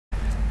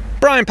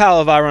Brian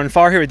Powell of I Run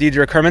Far here with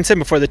Didrik Hermansen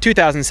before the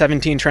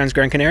 2017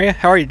 Transgrancanaria.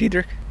 How are you,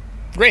 Didrik?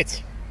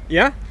 Great.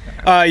 Yeah?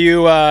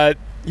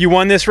 You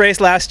won this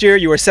race last year.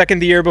 You were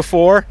second the year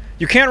before.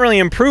 You can't really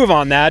improve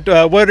on that.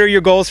 What are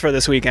your goals for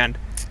this weekend?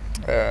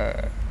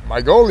 My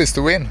goal is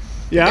to win.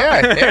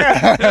 Yeah?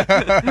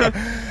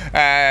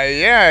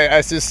 Yeah,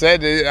 as you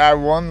said, I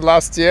won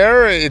last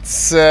year.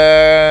 It's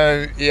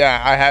it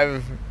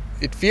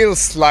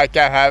feels like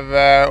I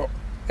have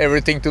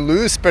everything to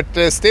lose, but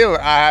still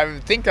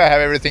I think I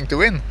have everything to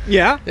win.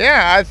 Yeah?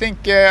 Yeah, I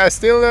think I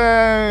still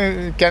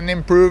can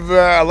improve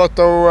a lot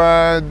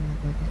of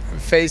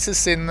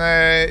phases in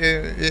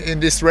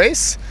this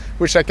race,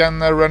 which I can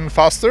run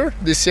faster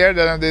this year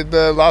than I did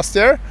last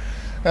year.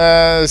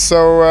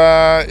 So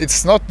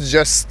it's not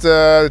just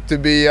to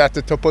be at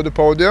the top of the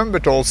podium,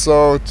 but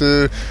also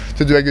to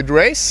do a good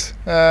race,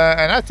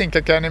 and I think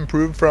I can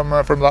improve from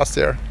last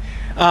year.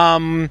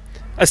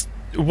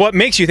 What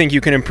makes you think you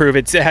can improve?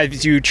 Have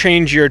you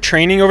changed your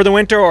training over the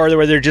winter, or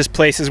were there just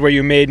places where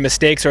you made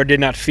mistakes or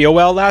did not feel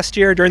well last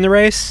year during the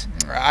race?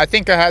 I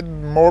think I had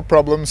more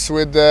problems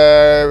with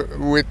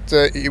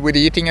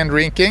eating and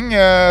drinking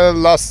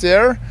last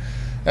year.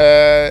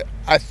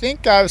 I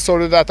think I've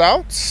sorted that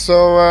out,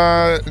 so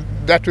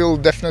that will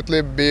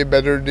definitely be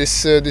better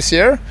this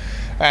year,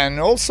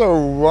 and also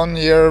 1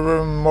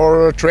 year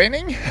more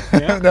training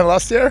than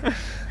last year.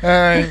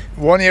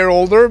 1 year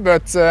older,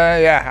 but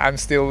yeah, I'm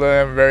still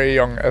very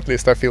young. At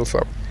least I feel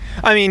so.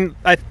 I mean,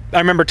 I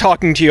remember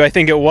talking to you. I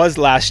think it was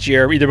last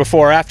year, either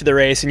before or after the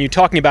race, and you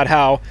talking about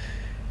how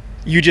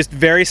you just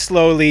very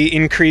slowly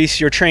increase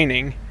your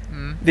training.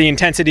 The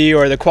intensity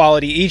or the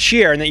quality each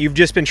year, and that you've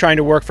just been trying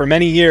to work for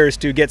many years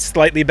to get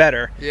slightly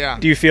better. Yeah.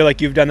 Do you feel like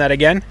you've done that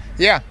again?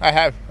 Yeah, I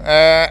have,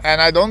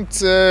 and I don't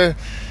do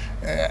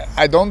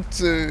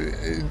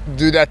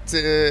that.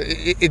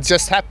 It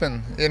just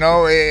happened, you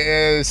know.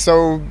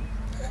 So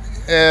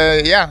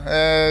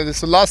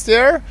last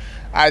year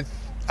I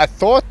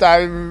thought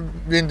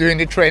I've been doing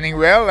the training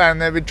well,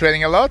 and I've been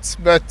training a lot,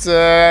 but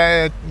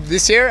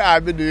this year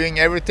I've been doing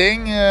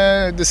everything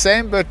the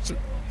same, but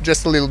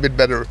just a little bit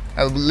better,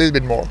 a little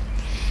bit more.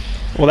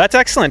 Well, that's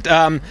excellent.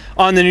 On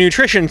the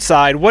nutrition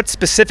side, what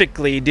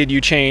specifically did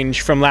you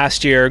change from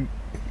last year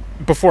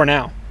before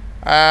now?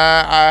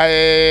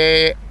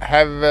 I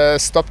have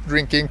stopped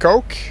drinking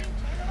Coke,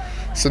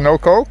 so no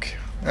Coke.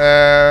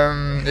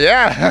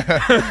 Yeah,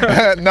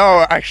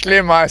 no,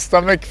 actually my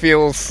stomach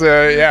feels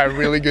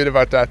really good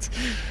about that.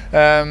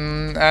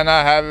 And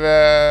I have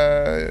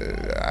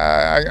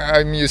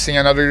I'm using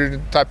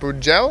another type of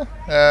gel.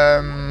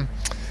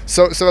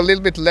 So a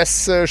little bit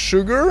less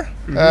sugar,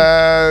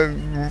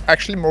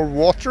 actually more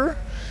water,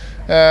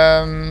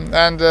 and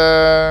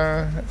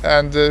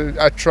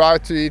I try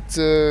to eat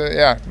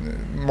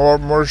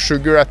more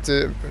sugar at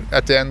the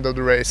end of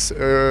the race.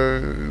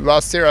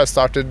 Last year I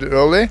started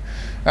early,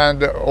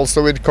 and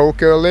also with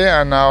Coke early,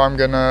 and now I'm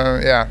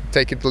gonna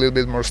take it a little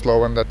bit more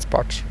slow on that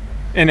part.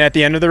 And at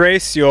the end of the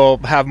race, you'll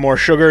have more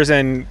sugars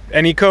and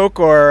any Coke,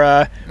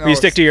 or will you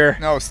stick to your...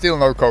 No, still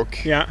no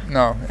Coke. Yeah.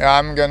 No,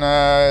 I'm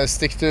gonna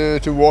stick to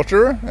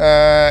water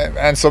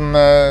and some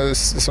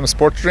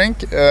sport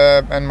drink,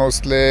 and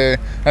hopefully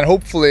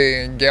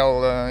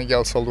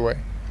gels all the way.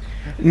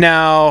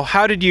 Now,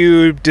 how did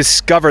you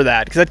discover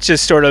that? Because that's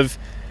just sort of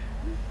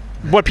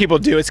what people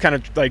do. It's kind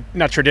of like,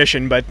 not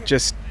tradition, but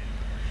just...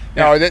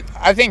 Yeah. No,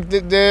 I think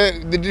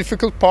the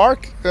difficult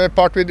part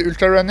with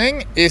ultra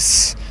running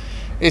is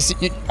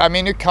I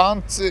mean, you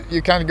can't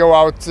go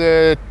out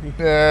to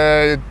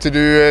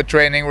do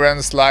training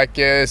runs like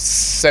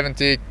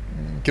 70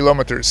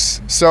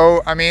 kilometers.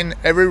 So I mean,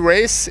 every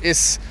race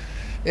is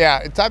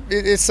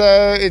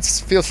it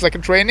feels like a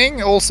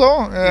training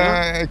also,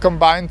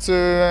 combined to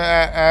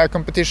a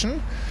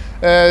competition.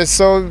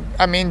 So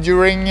I mean,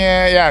 during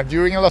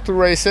a lot of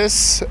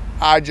races,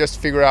 I just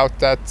figure out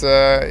that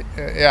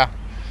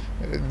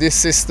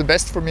this is the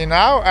best for me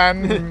now,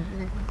 and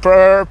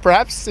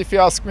perhaps if you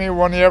ask me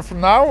 1 year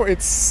from now,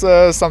 it's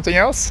something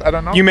else. I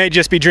don't know. You may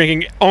just be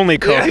drinking only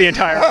Coke the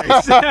entire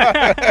race.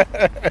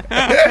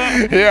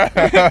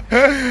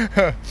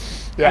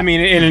 Yeah. I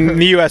mean, in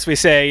the US we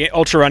say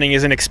ultra running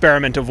is an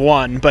experiment of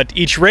one, but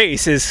each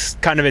race is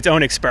kind of its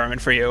own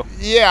experiment for you.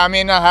 Yeah, I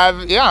mean, I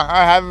have.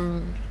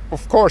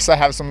 Of course, I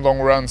have some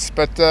long runs,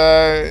 but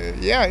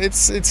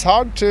it's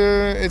hard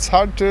to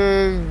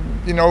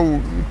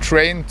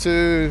train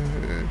to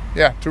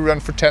run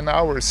for 10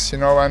 hours,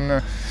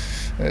 and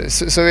it's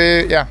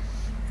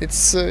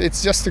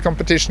just a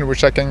competition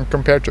which I can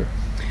compare to.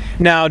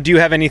 Now, do you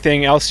have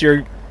anything else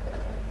you're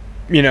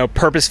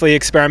purposefully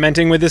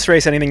experimenting with this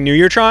race? Anything new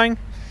you're trying?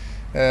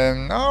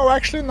 No,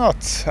 actually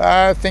not.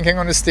 I think I'm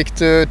going to stick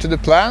to the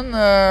plan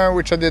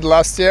which I did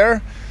last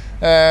year.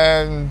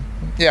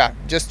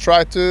 Just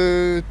try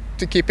to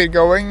keep it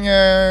going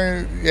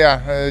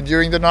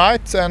during the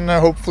night, and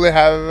hopefully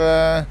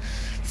have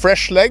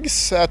fresh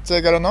legs at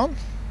Garanon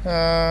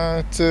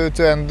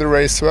to end the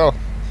race well.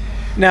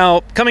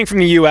 Now, coming from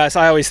the U.S.,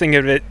 I always think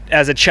of it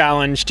as a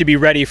challenge to be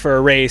ready for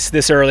a race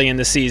this early in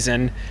the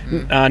season,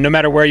 no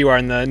matter where you are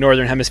in the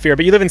Northern Hemisphere.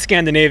 But you live in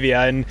Scandinavia,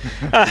 and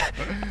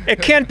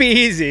it can't be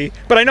easy.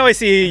 But I know I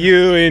see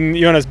you and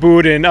Jonas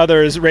Bud and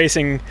others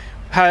racing.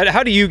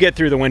 How do you get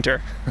through the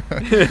winter?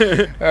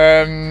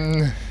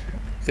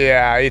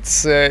 Yeah,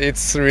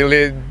 it's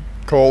really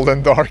cold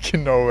and dark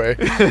in Norway.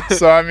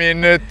 So I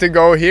mean, to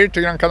go here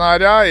to Gran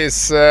Canaria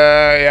is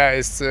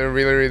it's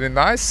really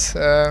nice.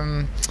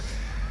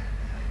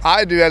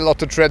 I do a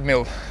lot of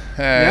treadmill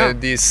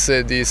these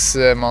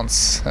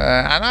months,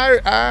 and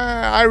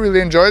I really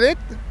enjoyed it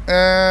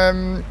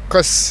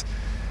because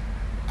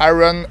I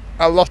run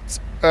a lot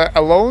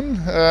alone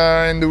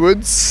in the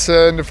woods,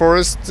 in the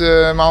forest,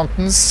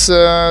 mountains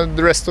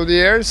the rest of the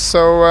year.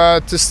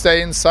 So to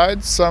stay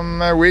inside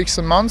some weeks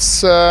and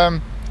months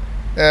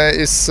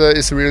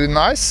is really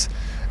nice.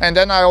 And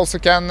then I also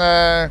can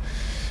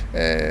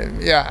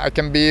I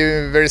can be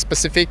very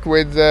specific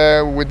with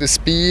the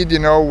speed,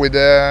 with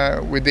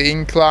the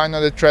incline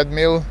of the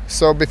treadmill.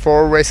 So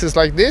before races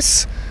like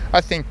this,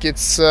 I think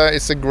it's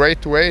a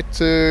great way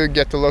to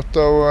get a lot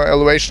of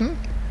elevation.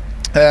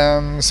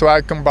 So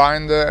I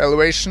combine the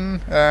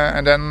elevation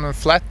and then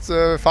flat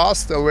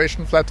fast,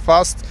 elevation flat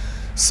fast.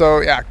 So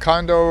yeah,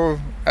 kind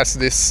of as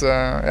this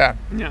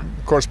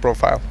course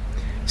profile.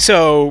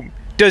 So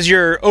does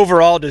your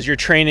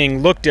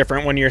training look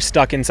different when you're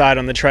stuck inside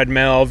on the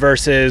treadmill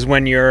versus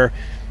when you're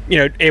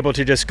able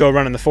to just go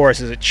run in the forest?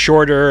 Is it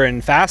shorter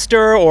and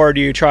faster, or do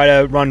you try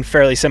to run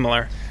fairly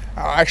similar?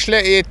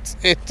 Actually,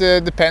 it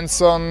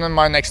depends on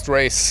my next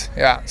race.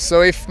 Yeah.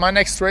 So if my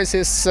next race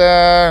is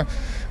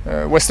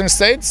Western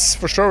States,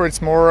 for sure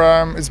it's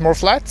more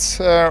flat,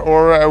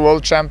 or a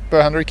world champ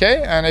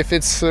 100k, and if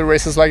it's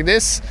races like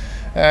this,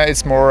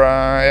 it's more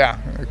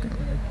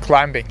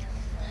climbing.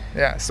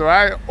 Yeah, so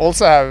I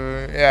also have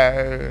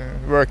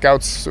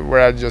workouts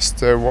where I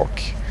just walk.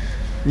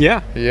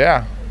 Yeah.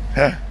 Yeah.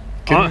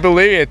 Couldn't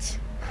believe it.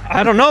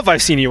 I don't know if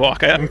I've seen you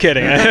walk. I'm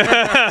kidding.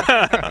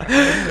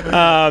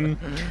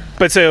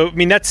 But so, I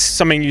mean, that's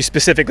something you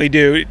specifically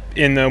do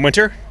in the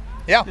winter?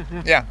 Yeah,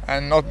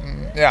 and not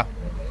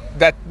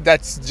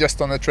that's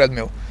just on a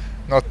treadmill,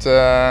 not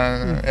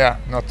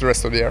not the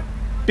rest of the year.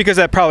 Because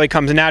that probably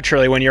comes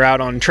naturally when you're out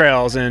on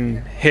trails and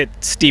hit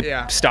steep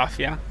stuff,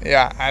 yeah?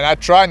 Yeah, and I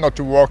try not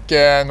to walk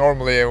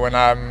normally when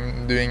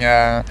I'm doing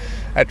a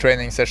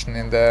training session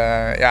in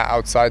the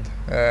outside.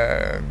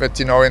 But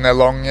in a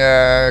long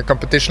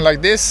competition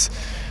like this,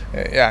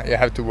 you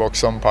have to walk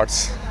some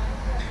parts.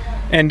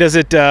 And does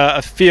it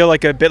feel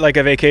like a bit like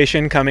a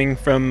vacation coming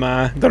from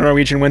the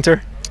Norwegian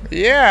winter?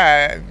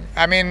 Yeah,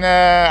 I mean,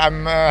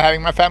 I'm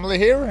having my family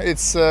here.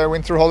 It's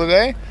winter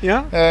holiday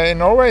in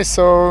Norway,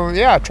 so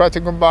I try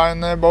to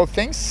combine both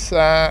things,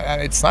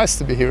 and it's nice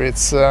to be here.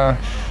 It's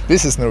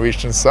this is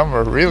Norwegian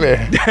summer, really.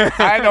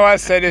 I know I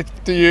said it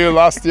to you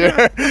last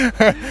year.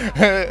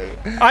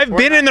 I've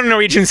been in the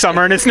Norwegian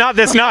summer, and it's not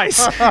this nice.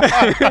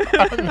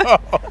 No.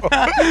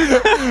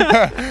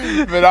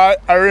 But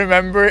I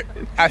remember,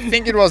 I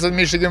think it was at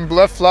Michigan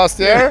Bluff last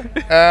year,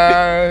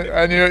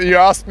 and you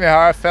asked me how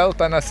I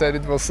felt, and I said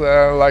it was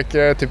like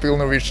a typical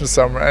Norwegian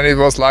summer, and it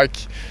was like,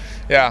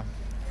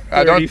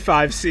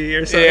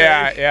 35°C or something.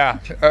 Yeah.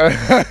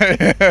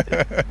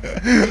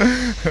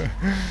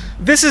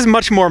 This is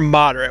much more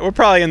moderate. We're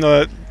probably in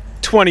the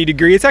 20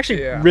 degree. It's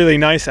actually really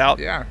nice out.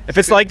 Yeah. If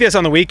it's like this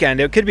on the weekend,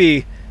 it could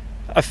be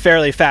a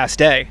fairly fast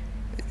day.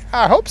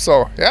 I hope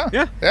so.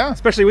 Yeah.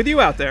 Especially with you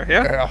out there.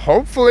 Yeah.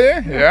 Hopefully.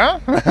 Yeah.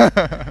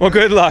 Well,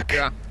 good luck.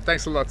 Yeah.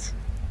 Thanks a lot.